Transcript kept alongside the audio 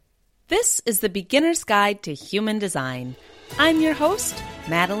This is the Beginner's Guide to Human Design. I'm your host,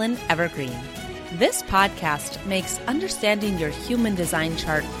 Madeline Evergreen. This podcast makes understanding your human design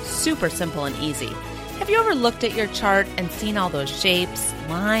chart super simple and easy. Have you ever looked at your chart and seen all those shapes,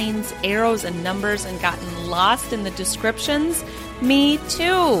 lines, arrows, and numbers and gotten lost in the descriptions? Me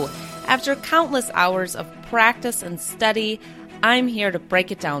too. After countless hours of practice and study, I'm here to break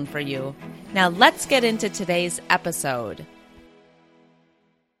it down for you. Now let's get into today's episode.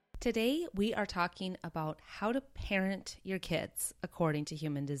 Today, we are talking about how to parent your kids according to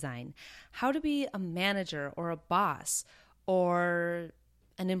human design, how to be a manager or a boss or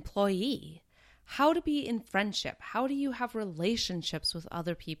an employee, how to be in friendship, how do you have relationships with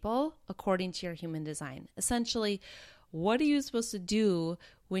other people according to your human design. Essentially, what are you supposed to do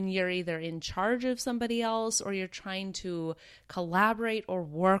when you're either in charge of somebody else or you're trying to collaborate or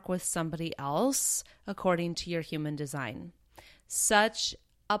work with somebody else according to your human design? Such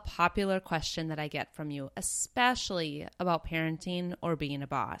a popular question that I get from you, especially about parenting or being a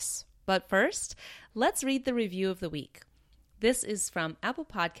boss. But first, let's read the review of the week. This is from Apple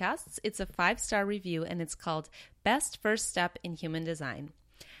Podcasts. It's a 5-star review and it's called Best First Step in Human Design.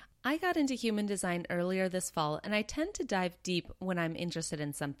 I got into human design earlier this fall and I tend to dive deep when I'm interested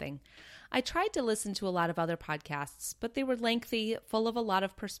in something. I tried to listen to a lot of other podcasts, but they were lengthy, full of a lot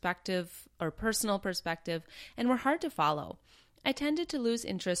of perspective or personal perspective, and were hard to follow. I tended to lose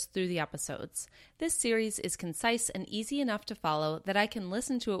interest through the episodes. This series is concise and easy enough to follow that I can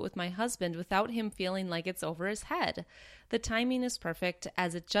listen to it with my husband without him feeling like it's over his head. The timing is perfect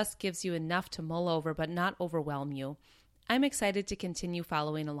as it just gives you enough to mull over but not overwhelm you. I'm excited to continue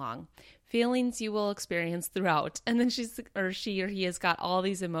following along. Feelings you will experience throughout. And then she or he has got all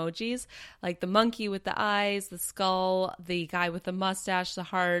these emojis, like the monkey with the eyes, the skull, the guy with the mustache, the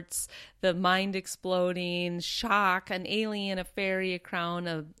hearts, the mind exploding, shock, an alien, a fairy, a crown,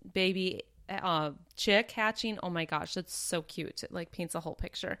 a baby chick hatching. Oh my gosh, that's so cute. It like paints a whole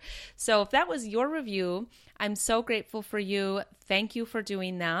picture. So if that was your review, I'm so grateful for you. Thank you for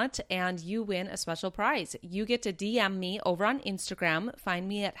doing that. And you win a special prize. You get to DM me over on Instagram. Find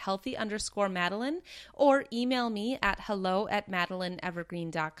me at healthy_Madeline or email me at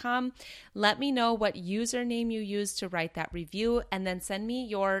hello@madelineevergreen.com. Let me know what username you used to write that review and then send me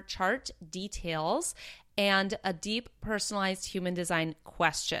your chart details and a deep personalized human design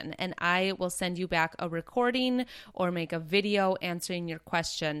question. And I will send you back a recording or make a video answering your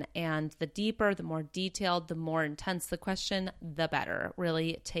question. And the deeper, the more detailed, the more intense the question, the better.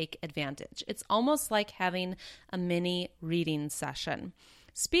 Really take advantage. It's almost like having a mini reading session.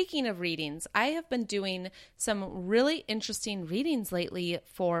 Speaking of readings, I have been doing some really interesting readings lately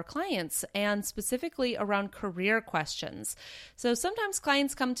for clients and specifically around career questions. So sometimes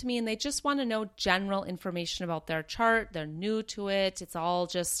clients come to me and they just want to know general information about their chart. They're new to it. It's all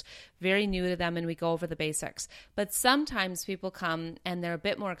just very new to them and we go over the basics. But sometimes people come and they're a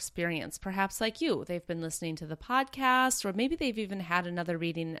bit more experienced, perhaps like you. They've been listening to the podcast or maybe they've even had another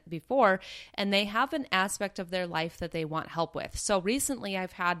reading before and they have an aspect of their life that they want help with. So recently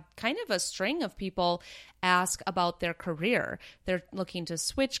I've had kind of a string of people ask about their career. They're looking to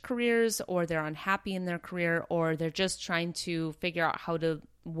switch careers or they're unhappy in their career or they're just trying to figure out how to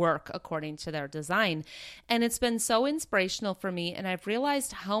work according to their design. And it's been so inspirational for me. And I've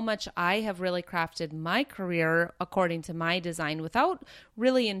realized how much I have really crafted my career according to my design without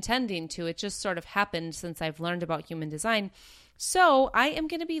really intending to. It just sort of happened since I've learned about human design. So I am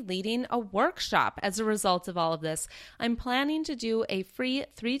going to be leading a workshop as a result of all of this. I'm planning to do a free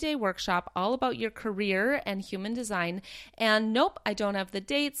 3-day workshop all about your career and human design. And nope, I don't have the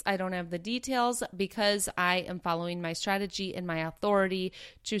dates. I don't have the details because I am following my strategy and my authority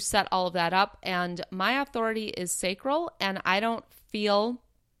to set all of that up. And my authority is sacral and I don't feel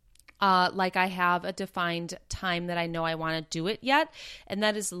like I have a defined time that I know I want to do it yet. And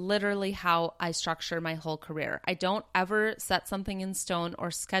that is literally how I structure my whole career. I don't ever set something in stone or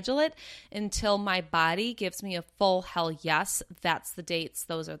schedule it until my body gives me a full hell yes. That's the dates.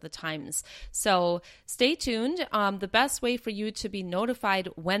 Those are the times. So stay tuned. The best way for you to be notified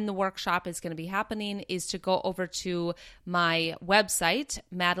when the workshop is going to be happening is to go over to my website,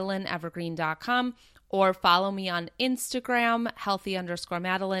 madelineevergreen.com. Or follow me on Instagram,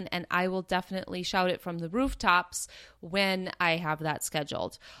 healthy_Madeline, and I will definitely shout it from the rooftops when I have that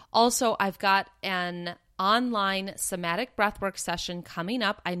scheduled. Also, I've got an online somatic breathwork session coming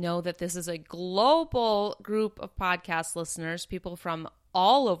up. I know that this is a global group of podcast listeners, people from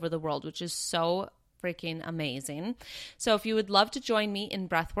all over the world, which is so freaking amazing. So if you would love to join me in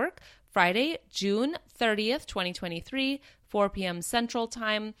breathwork, Friday, June 30th, 2023, 4 p.m. Central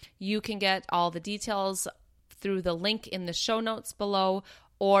Time. You can get all the details through the link in the show notes below,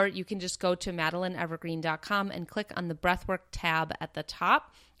 or you can just go to madelineevergreen.com and click on the Breathwork tab at the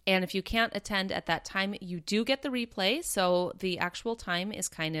top. And if you can't attend at that time, you do get the replay. So the actual time is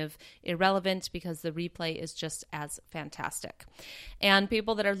kind of irrelevant because the replay is just as fantastic. And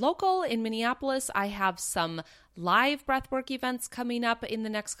people that are local in Minneapolis, I have some live breathwork events coming up in the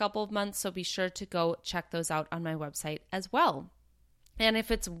next couple of months. So be sure to go check those out on my website as well. And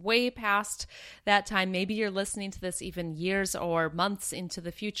if it's way past that time, maybe you're listening to this even years or months into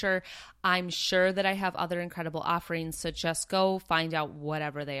the future, I'm sure that I have other incredible offerings. So just go find out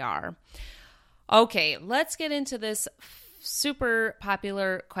whatever they are. Okay, let's get into this super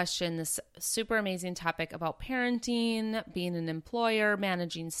popular question, this super amazing topic about parenting, being an employer,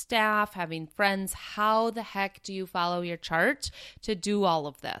 managing staff, having friends. How the heck do you follow your chart to do all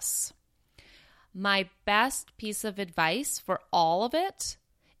of this? My best piece of advice for all of it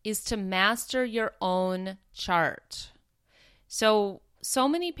is to master your own chart. So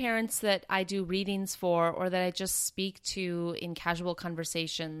many parents that I do readings for or that I just speak to in casual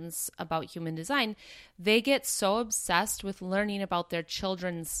conversations about human design, they get so obsessed with learning about their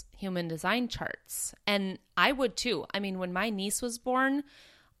children's human design charts. And I would too. I mean, when my niece was born,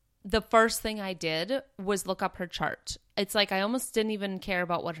 the first thing I did was look up her chart. It's like I almost didn't even care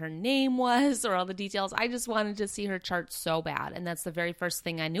about what her name was or all the details. I just wanted to see her chart so bad. And that's the very first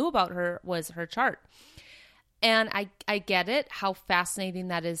thing I knew about her was her chart. And I get it, how fascinating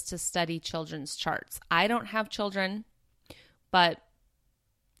that is to study children's charts. I don't have children, but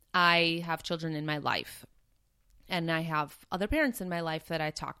I have children in my life. And I have other parents in my life that I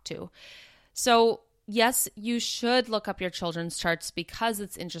talk to. So yes, you should look up your children's charts because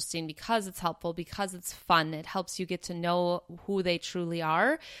it's interesting, because it's helpful, because it's fun. It helps you get to know who they truly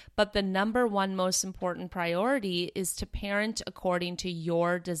are. But the number one most important priority is to parent according to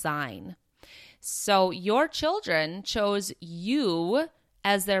your design. So your children chose you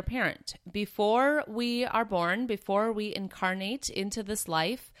as their parent. Before we are born, before we incarnate into this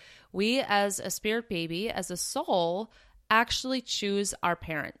life, we as a spirit baby, as a soul, actually choose our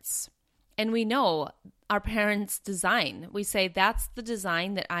parents. And we know our parents' design. We say, that's the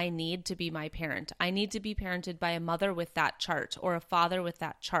design that I need to be my parent. I need to be parented by a mother with that chart or a father with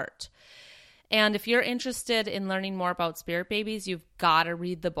that chart. And if you're interested in learning more about spirit babies, you've got to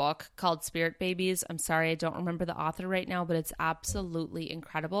read the book called Spirit Babies. I'm sorry, I don't remember the author right now, but it's absolutely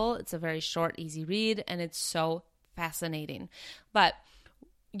incredible. It's a very short, easy read, and it's so fascinating. But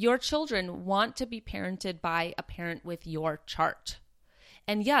your children want to be parented by a parent with your chart.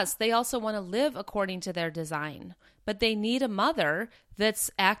 And yes, they also want to live according to their design, but they need a mother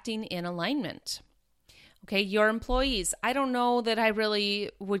that's acting in alignment. Okay, your employees. I don't know that I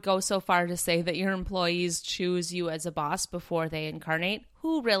really would go so far to say that your employees choose you as a boss before they incarnate.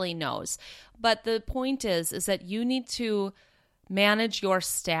 Who really knows? But the point is that you need to manage your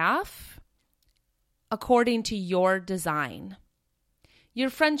staff according to your design. Your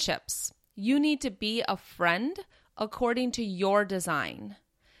friendships. You need to be a friend according to your design,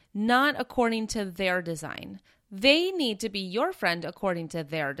 not according to their design. They need to be your friend according to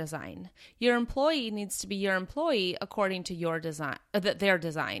their design. Your employee needs to be your employee according to your design, their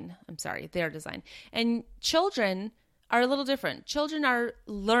design. And children are a little different. Children are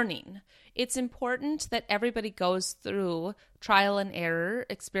learning. It's important that everybody goes through trial and error,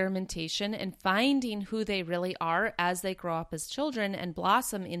 experimentation, and finding who they really are as they grow up as children and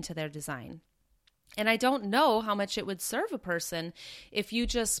blossom into their design. And I don't know how much it would serve a person if you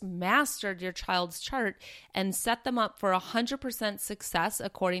just mastered your child's chart and set them up for 100% success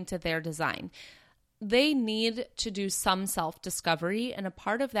according to their design. They need to do some self-discovery, and a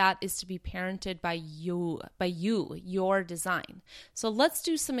part of that is to be parented by you, your design. So let's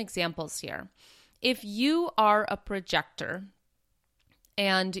do some examples here. If you are a projector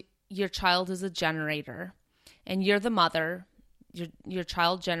and your child is a generator and you're the mother, your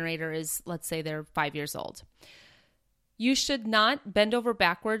child generator is, let's say they're 5 years old. You should not bend over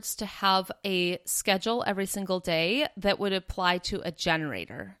backwards to have a schedule every single day that would apply to a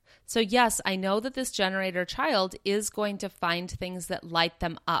generator. So yes, I know that this generator child is going to find things that light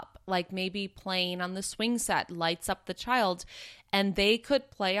them up, like maybe playing on the swing set lights up the child, and they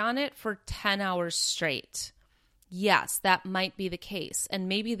could play on it for 10 hours straight. Yes, that might be the case, and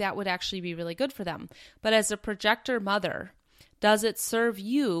maybe that would actually be really good for them. But as a projector mother, does it serve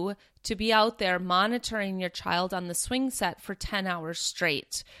you to be out there monitoring your child on the swing set for 10 hours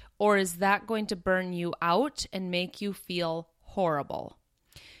straight? Or is that going to burn you out and make you feel horrible?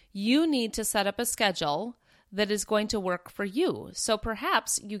 You need to set up a schedule that is going to work for you. So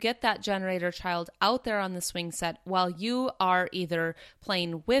perhaps you get that generator child out there on the swing set while you are either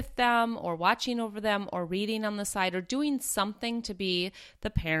playing with them or watching over them or reading on the side or doing something to be the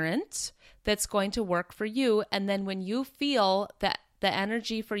parent that's going to work for you. And then when you feel that the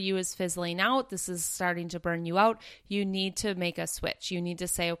energy for you is fizzling out, this is starting to burn you out, you need to make a switch. You need to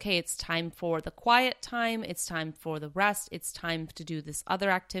say, okay, it's time for the quiet time. It's time for the rest. It's time to do this other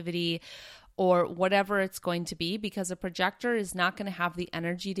activity or whatever it's going to be, because a projector is not going to have the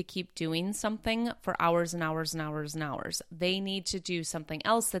energy to keep doing something for hours and hours and hours and hours. They need to do something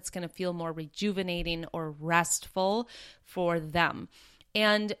else that's going to feel more rejuvenating or restful for them.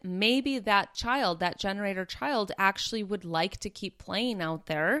 And maybe that child, that generator child, actually would like to keep playing out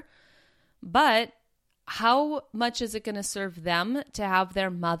there, but how much is it going to serve them to have their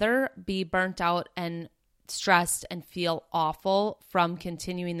mother be burnt out and stressed and feel awful from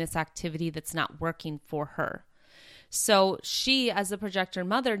continuing this activity that's not working for her? So she, as a projector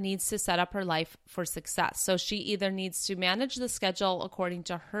mother, needs to set up her life for success. So she either needs to manage the schedule according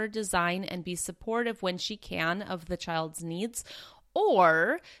to her design and be supportive when she can of the child's needs,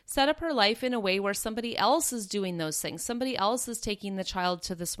 or set up her life in a way where somebody else is doing those things. Somebody else is taking the child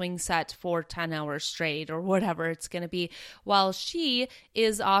to the swing set for 10 hours straight or whatever it's going to be, while she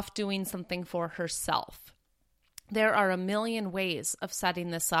is off doing something for herself. There are a million ways of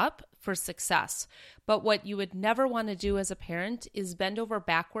setting this up for success. But what you would never want to do as a parent is bend over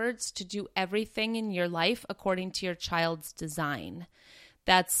backwards to do everything in your life according to your child's design.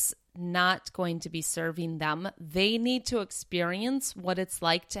 That's not going to be serving them. They need to experience what it's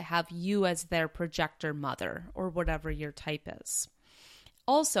like to have you as their projector mother or whatever your type is.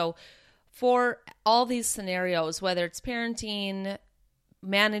 Also, for all these scenarios, whether it's parenting,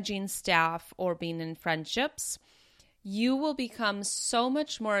 managing staff, or being in friendships, you will become so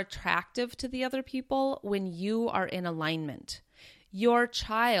much more attractive to the other people when you are in alignment. Your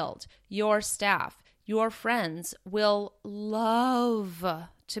child, your staff, your friends will love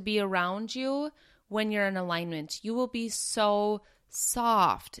to be around you when you're in alignment. You will be so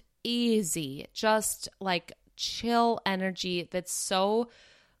soft, easy, just like chill energy that's so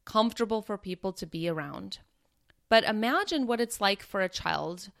comfortable for people to be around. But imagine what it's like for a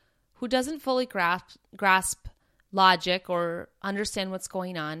child who doesn't fully grasp logic or understand what's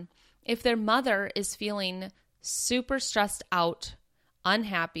going on if their mother is feeling super stressed out,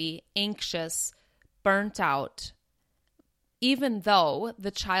 unhappy, anxious, burnt out, even though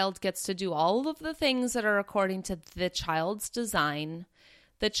the child gets to do all of the things that are according to the child's design.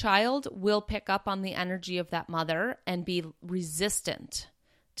 The child will pick up on the energy of that mother and be resistant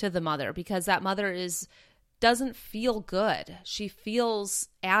to the mother because that mother doesn't feel good. She feels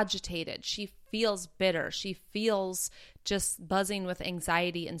agitated. She feels bitter. She feels just buzzing with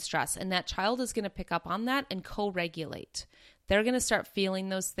anxiety and stress. And that child is going to pick up on that and co-regulate. They're going to start feeling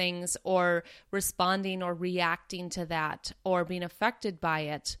those things or responding or reacting to that or being affected by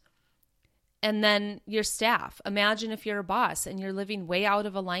it. And then your staff, imagine if you're a boss and you're living way out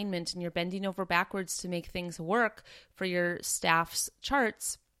of alignment and you're bending over backwards to make things work for your staff's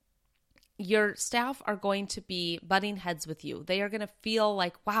charts. Your staff are going to be butting heads with you. They are going to feel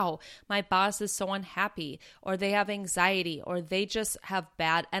like, wow, my boss is so unhappy, or they have anxiety, or they just have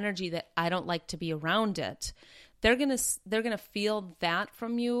bad energy that I don't like to be around it. They're going to feel that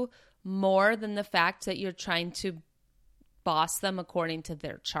from you more than the fact that you're trying to boss them according to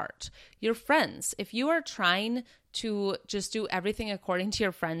their chart. Your friends, if you are trying to just do everything according to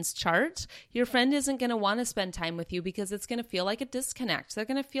your friend's chart, your friend isn't going to want to spend time with you because it's going to feel like a disconnect. They're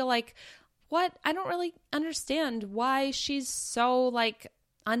going to feel like, what? I don't really understand why she's so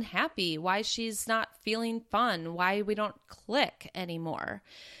unhappy, why she's not feeling fun, why we don't click anymore.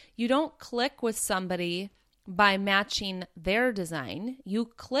 You don't click with somebody by matching their design. You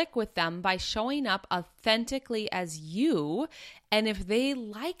click with them by showing up authentically as you. And if they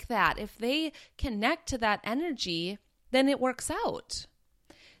like that, if they connect to that energy, then it works out.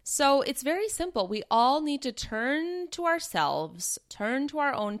 So it's very simple. We all need to turn to ourselves, turn to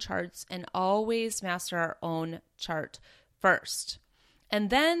our own charts, and always master our own chart first. And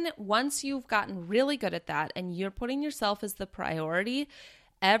then once you've gotten really good at that and you're putting yourself as the priority,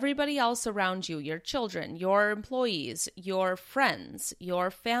 everybody else around you, your children, your employees, your friends, your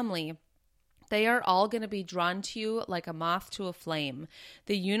family, they are all going to be drawn to you like a moth to a flame.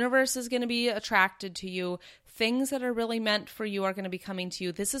 The universe is going to be attracted to you. Things that are really meant for you are going to be coming to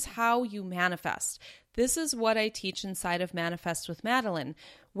you. This is how you manifest. This is what I teach inside of Manifest with Madeline.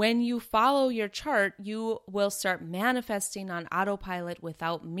 When you follow your chart, you will start manifesting on autopilot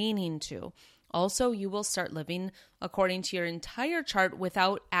without meaning to. Also, you will start living according to your entire chart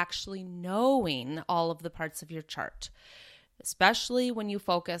without actually knowing all of the parts of your chart, especially when you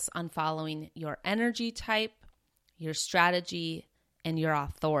focus on following your energy type, your strategy, and your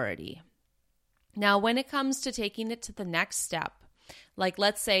authority. Now, when it comes to taking it to the next step, like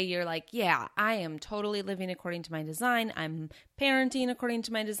let's say you're like, yeah, I am totally living according to my design. I'm parenting according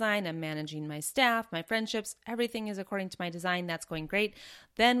to my design. I'm managing my staff, my friendships. Everything is according to my design. That's going great.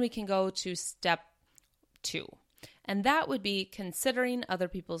 Then we can go to step 2. And that would be considering other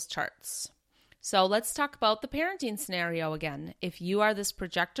people's charts. So let's talk about the parenting scenario again. If you are this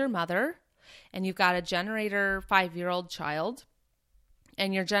projector mother and you've got a generator 5-year-old child,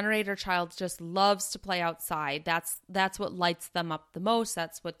 and your generator child just loves to play outside. That's what lights them up the most.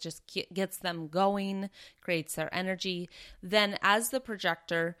 That's what just gets them going, creates their energy. Then as the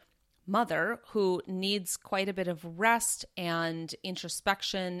projector mother who needs quite a bit of rest and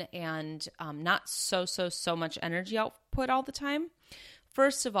introspection and not so much energy output all the time,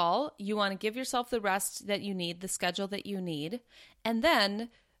 first of all, you want to give yourself the rest that you need, the schedule that you need, and then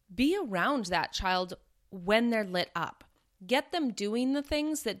be around that child when they're lit up. Get them doing the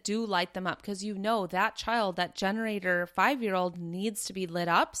things that do light them up, because you know that child, that generator 5-year-old needs to be lit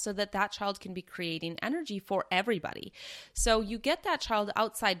up so that that child can be creating energy for everybody. So you get that child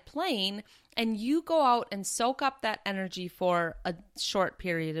outside playing and you go out and soak up that energy for a short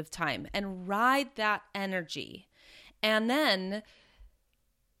period of time and ride that energy. And then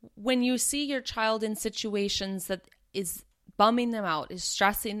when you see your child in situations that is bumming them out, is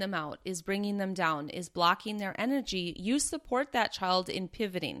stressing them out, is bringing them down, is blocking their energy, you support that child in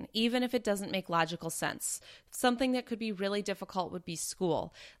pivoting, even if it doesn't make logical sense. Something that could be really difficult would be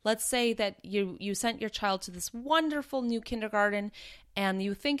school. Let's say that you sent your child to this wonderful new kindergarten and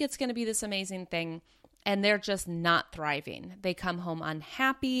you think it's going to be this amazing thing, and they're just not thriving. They come home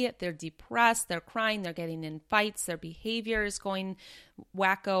unhappy, they're depressed, they're crying, they're getting in fights, their behavior is going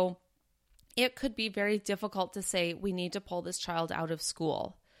wacko. It could be very difficult to say, we need to pull this child out of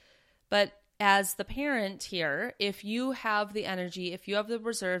school. But as the parent here, if you have the energy, if you have the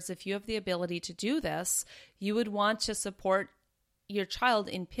reserves, if you have the ability to do this, you would want to support your child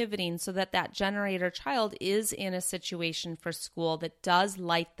in pivoting so that that generator child is in a situation for school that does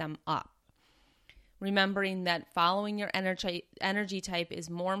light them up. Remembering that following your energy type is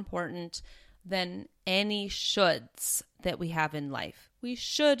more important than any shoulds that we have in life. We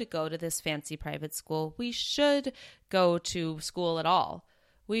should go to this fancy private school. We should go to school at all.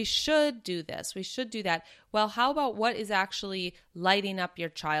 We should do this. We should do that. Well, how about what is actually lighting up your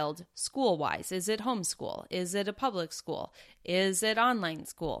child school-wise? Is it homeschool? Is it a public school? Is it online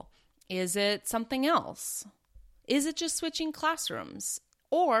school? Is it something else? Is it just switching classrooms?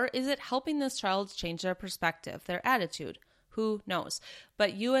 Or is it helping this child change their perspective, their attitude? Who knows?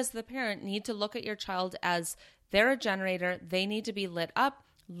 But you as the parent need to look at your child as they're a generator. They need to be lit up.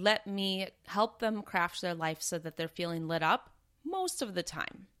 Let me help them craft their life so that they're feeling lit up most of the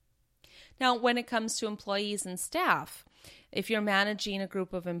time. Now, when it comes to employees and staff, if you're managing a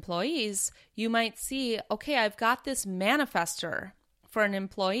group of employees, you might see, okay, I've got this manifester for an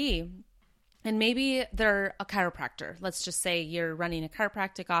employee. And maybe they're a chiropractor. Let's just say you're running a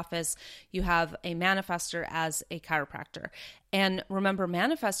chiropractic office. You have a manifester as a chiropractor. And remember,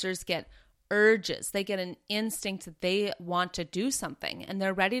 manifestors get urges. They get an instinct that they want to do something and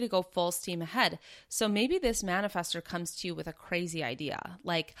they're ready to go full steam ahead. So maybe this manifestor comes to you with a crazy idea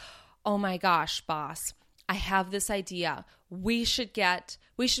like, oh my gosh, boss, I have this idea. We should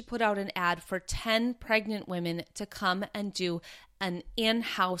put out an ad for 10 pregnant women to come and do an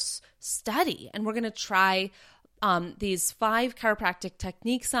in-house study. And we're going to try these 5 chiropractic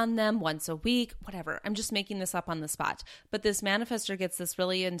techniques on them once a week, whatever. I'm just making this up on the spot. But this manifestor gets this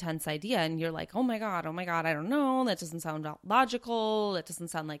really intense idea and you're like, oh my God, I don't know. That doesn't sound logical. That doesn't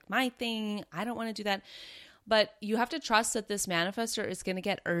sound like my thing. I don't want to do that. But you have to trust that this manifestor is going to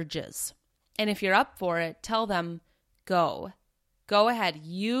get urges. And if you're up for it, tell them, go ahead.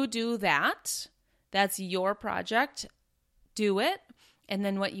 You do that. That's your project. Do it. And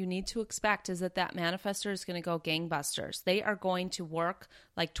then what you need to expect is that manifestor is going to go gangbusters. They are going to work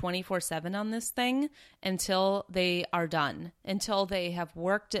like 24/7 on this thing until they are done, until they have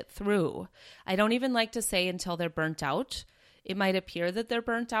worked it through. I don't even like to say until they're burnt out. It might appear that they're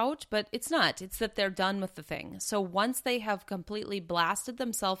burnt out, but it's not. It's that they're done with the thing. So once they have completely blasted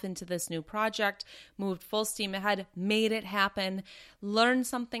themselves into this new project, moved full steam ahead, made it happen, learned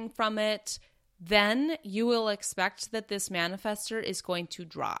something from it, then you will expect that this manifestor is going to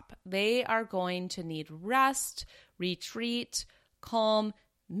drop. They are going to need rest, retreat, calm,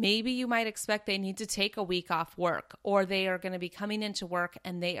 Maybe you might expect they need to take a week off work, or they are going to be coming into work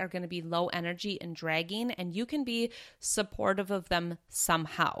and they are going to be low energy and dragging, and you can be supportive of them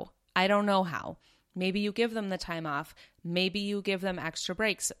somehow. I don't know how. Maybe you give them the time off. Maybe you give them extra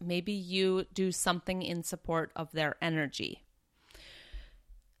breaks. Maybe you do something in support of their energy.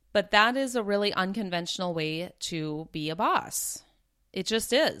 But that is a really unconventional way to be a boss. It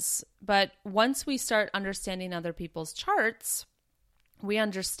just is. But once we start understanding other people's charts, we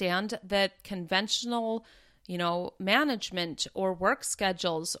understand that conventional, management or work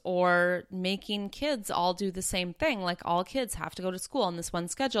schedules or making kids all do the same thing, like all kids have to go to school on this one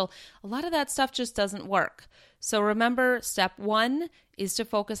schedule, a lot of that stuff just doesn't work. So remember, step 1 is to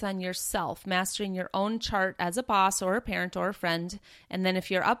focus on yourself, mastering your own chart as a boss or a parent or a friend. And then if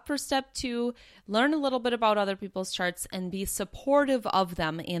you're up for step 2, learn a little bit about other people's charts and be supportive of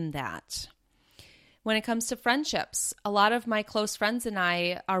them in that. When it comes to friendships, a lot of my close friends and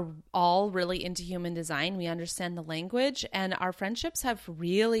I are all really into human design. We understand the language, and our friendships have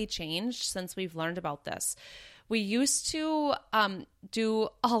really changed since we've learned about this. We used to do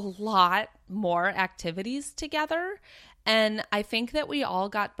a lot more activities together, and I think that we all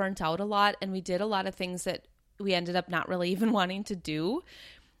got burnt out a lot, and we did a lot of things that we ended up not really even wanting to do.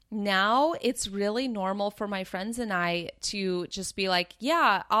 Now it's really normal for my friends and I to just be like,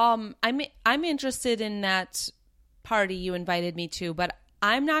 yeah, I'm interested in that party you invited me to, but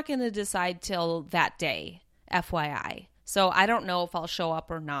I'm not going to decide till that day, FYI. So I don't know if I'll show up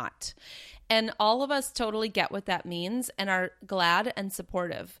or not. And all of us totally get what that means and are glad and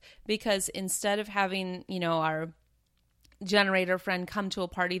supportive, because instead of having, our generator friend come to a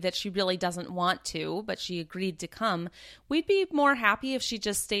party that she really doesn't want to, but she agreed to come, we'd be more happy if she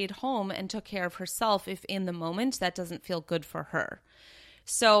just stayed home and took care of herself if in the moment that doesn't feel good for her.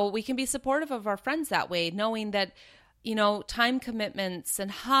 So we can be supportive of our friends that way, knowing that, time commitments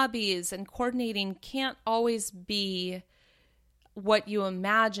and hobbies and coordinating can't always be what you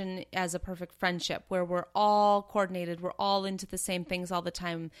imagine as a perfect friendship, where we're all coordinated, we're all into the same things all the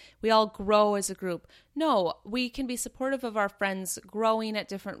time, we all grow as a group. No, we can be supportive of our friends growing at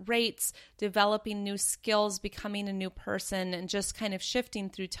different rates, developing new skills, becoming a new person, and just kind of shifting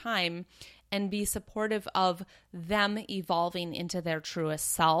through time, and be supportive of them evolving into their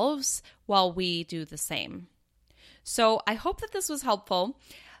truest selves while we do the same. So I hope that this was helpful.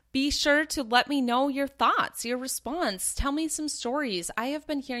 Be sure to let me know your thoughts, your response. Tell me some stories. I have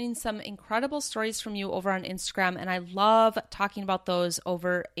been hearing some incredible stories from you over on Instagram, and I love talking about those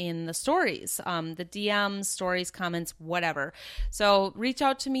over in the stories, the DMs, stories, comments, whatever. So reach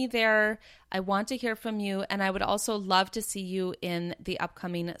out to me there. I want to hear from you, and I would also love to see you in the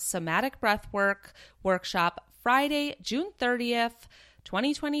upcoming Somatic Breathwork workshop, Friday, June 30th,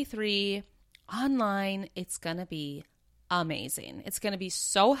 2023, online. It's going to be amazing. It's going to be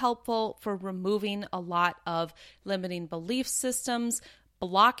so helpful for removing a lot of limiting belief systems,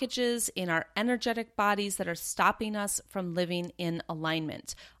 blockages in our energetic bodies that are stopping us from living in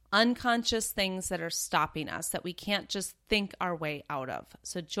alignment, unconscious things that are stopping us that we can't just think our way out of.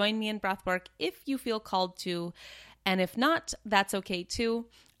 So join me in breathwork if you feel called to, and if not, that's okay too.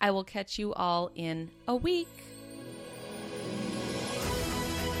 I will catch you all in a week.